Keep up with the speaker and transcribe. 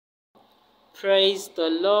Praise the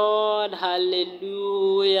Lord.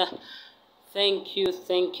 Hallelujah. Thank you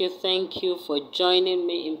for joining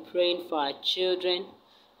me in praying for our children.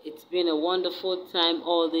 It's been a wonderful time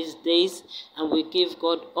all these days, and we give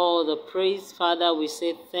God all the praise. Father, we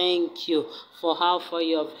say thank you for how far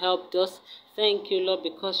you have helped us. Thank you, Lord,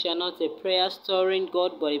 because you are not a prayer storing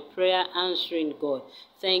God, but a prayer answering God.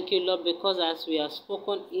 Thank you, Lord, because as we have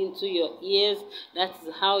spoken into your ears, that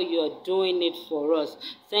is how you are doing it for us.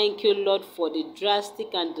 Thank you, Lord, for the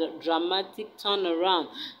drastic and dramatic turnaround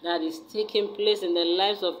that is taking place in the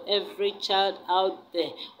lives of every child out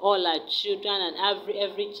there, all our children and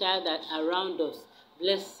every child that around us.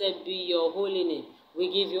 Blessed be your holy name.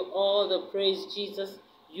 We give you all the praise, Jesus.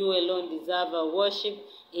 You alone deserve our worship.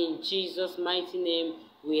 In Jesus' mighty name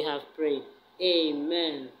we have prayed.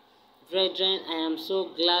 Amen. Brethren, I am so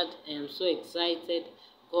glad, I am so excited.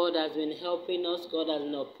 God has been helping us, God has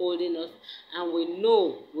been upholding us, and we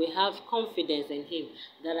know, we have confidence in Him,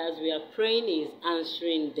 that as we are praying, He is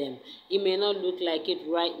answering them. It may not look like it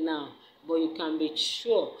right now, but you can be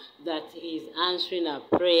sure that He is answering our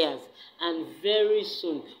prayers. And very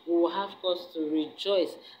soon, we will have cause to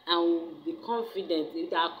rejoice and be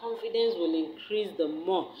confident. Our confidence will increase the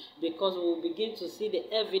more, because we will begin to see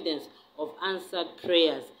the evidence of answered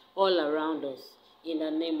prayers all around us, in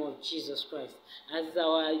the name of Jesus Christ. As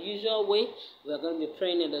our usual way, we are going to be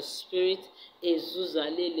praying in the Spirit.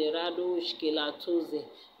 Ezuzale lerado ushkelatoze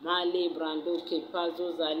male brando ke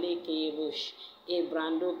pazo zale ke evosh e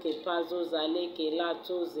brando ke pazo zale ke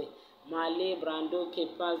latoze male brando ke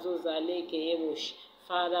pazo zale ke evosh.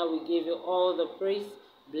 Father, we give you all the praise.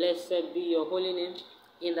 Blessed be your holy name.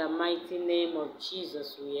 In the mighty name of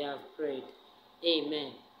Jesus, we have prayed.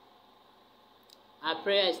 Amen. Our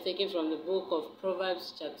prayer is taken from the book of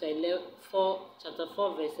Proverbs chapter 4,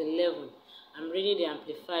 verse 11. I'm reading the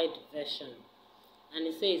Amplified Version. And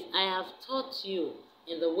it says, I have taught you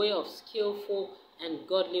in the way of skillful and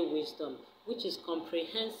godly wisdom, which is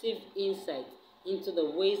comprehensive insight into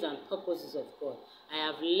the ways and purposes of God. I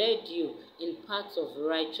have led you in paths of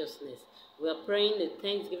righteousness. We are praying the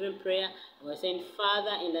Thanksgiving prayer, and we're saying,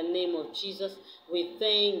 Father, in the name of Jesus, we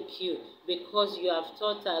thank you because you have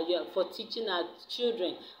taught us, for teaching our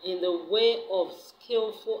children in the way of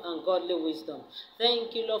skillful and godly wisdom.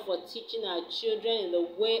 Thank you, Lord, for teaching our children in the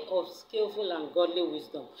way of skillful and godly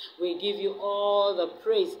wisdom. We give you all the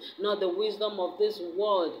praise, not the wisdom of this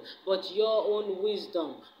world, but your own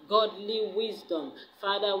wisdom, godly wisdom.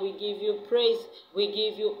 Father, we give you praise. We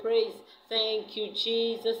give you praise. Thank you,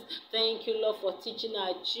 Jesus. Thank you, Lord, for teaching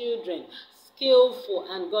our children skillful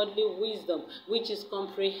and godly wisdom, which is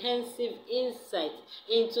comprehensive insight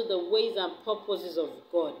into the ways and purposes of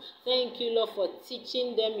God. Thank you, Lord, for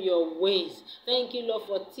teaching them your ways. Thank you, Lord,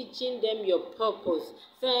 for teaching them your purpose.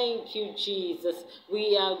 Thank you, Jesus.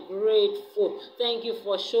 We are grateful. Thank you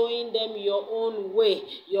for showing them your own way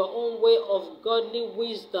of godly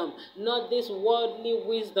wisdom, not this worldly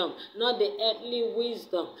wisdom, not the earthly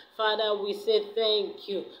wisdom. Father, we say thank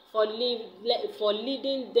you for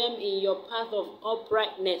leading them in your path of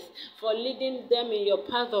uprightness, for leading them in your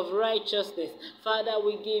path of righteousness. Father,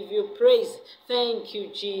 we give you praise. Thank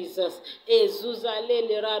you, Jesus.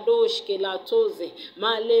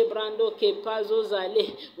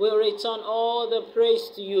 We return all the praise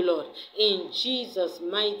to you, Lord. In Jesus'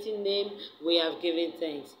 mighty name, we have given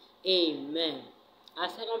thanks. Amen. Our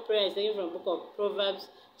second prayer is taken from the book of Proverbs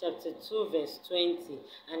chapter 2, verse 20.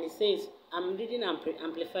 And it says, I'm reading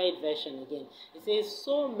Amplified Version again. It says,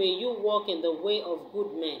 so may you walk in the way of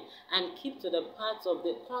good men and keep to the paths of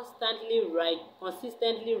the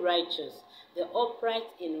consistently righteous, the upright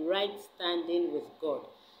in right standing with God.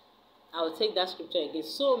 I'll take that scripture again.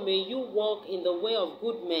 So may you walk in the way of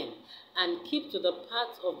good men and keep to the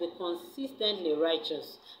paths of the consistently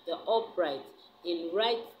righteous, the upright, in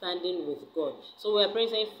right standing with God. So we are praying,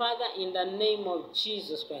 saying, Father, in the name of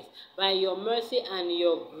Jesus Christ, by your mercy and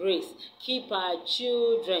your grace, keep our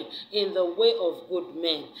children in the way of good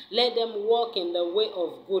men. Let them walk in the way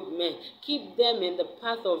of good men. Keep them in the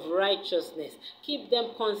path of righteousness. Keep them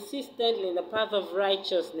consistently in the path of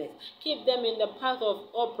righteousness. Keep them in the path of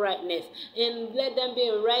uprightness. And let them be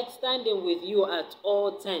in right standing with you at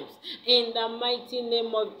all times. In the mighty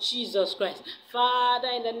name of Jesus Christ. Father,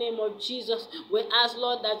 in the name of Jesus, we ask,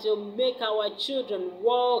 Lord, that you make our children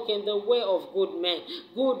walk in the way of good men,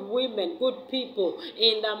 good women, good people,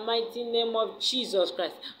 in the mighty name of Jesus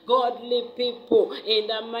Christ. Godly people, in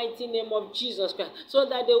the mighty name of Jesus Christ, so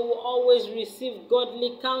that they will always receive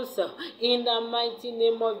godly counsel, in the mighty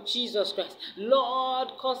name of Jesus Christ.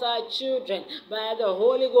 Lord, cause our children, by the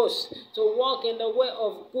Holy Ghost, to walk in the way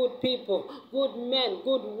of good people, good men,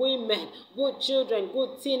 good women, women, good children,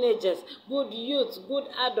 good teenagers, good youth, good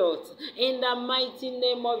adults, in the mighty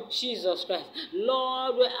name of Jesus Christ.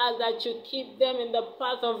 Lord, we ask that you keep them in the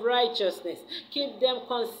path of righteousness. Keep them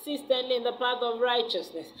consistently in the path of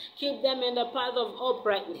righteousness. Keep them in the path of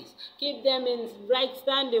uprightness. Keep them in right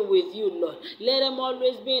standing with you, Lord. Let them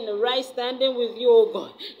always be in the right standing with you, O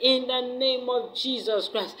God. In the name of Jesus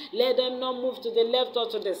Christ. Let them not move to the left or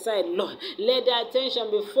to the side, Lord. Let their attention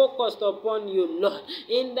be focused upon you, Lord.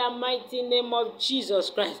 In the mighty name of Jesus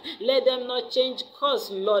Christ. Let them not change course,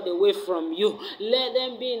 Lord, away from you. Let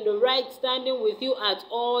them be in the right standing with you at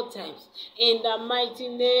all times. In the mighty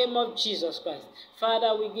name of Jesus Christ.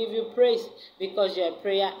 Father, we give you praise because you are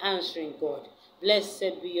prayer answering God.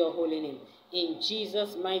 Blessed be your holy name. In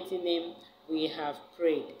Jesus' mighty name we have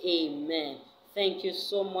prayed. Amen. Thank you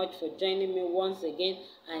so much for joining me once again.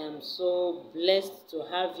 I am so blessed to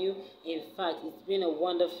have you. In fact, it's been a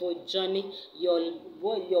wonderful journey. Your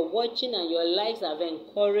watching and your likes have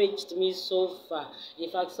encouraged me so far. In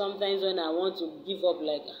fact, sometimes when I want to give up,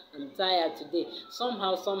 like I'm tired today,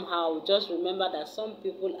 somehow, just remember that some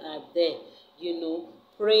people are there,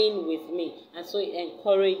 praying with me. And so it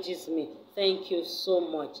encourages me. Thank you so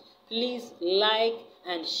much. Please like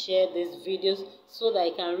and share these videos so that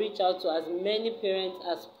I can reach out to as many parents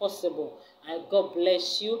as possible. And God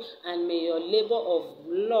bless you, and may your labor of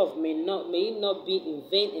love may it not be in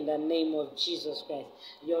vain in the name of Jesus Christ.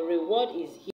 Your reward is here.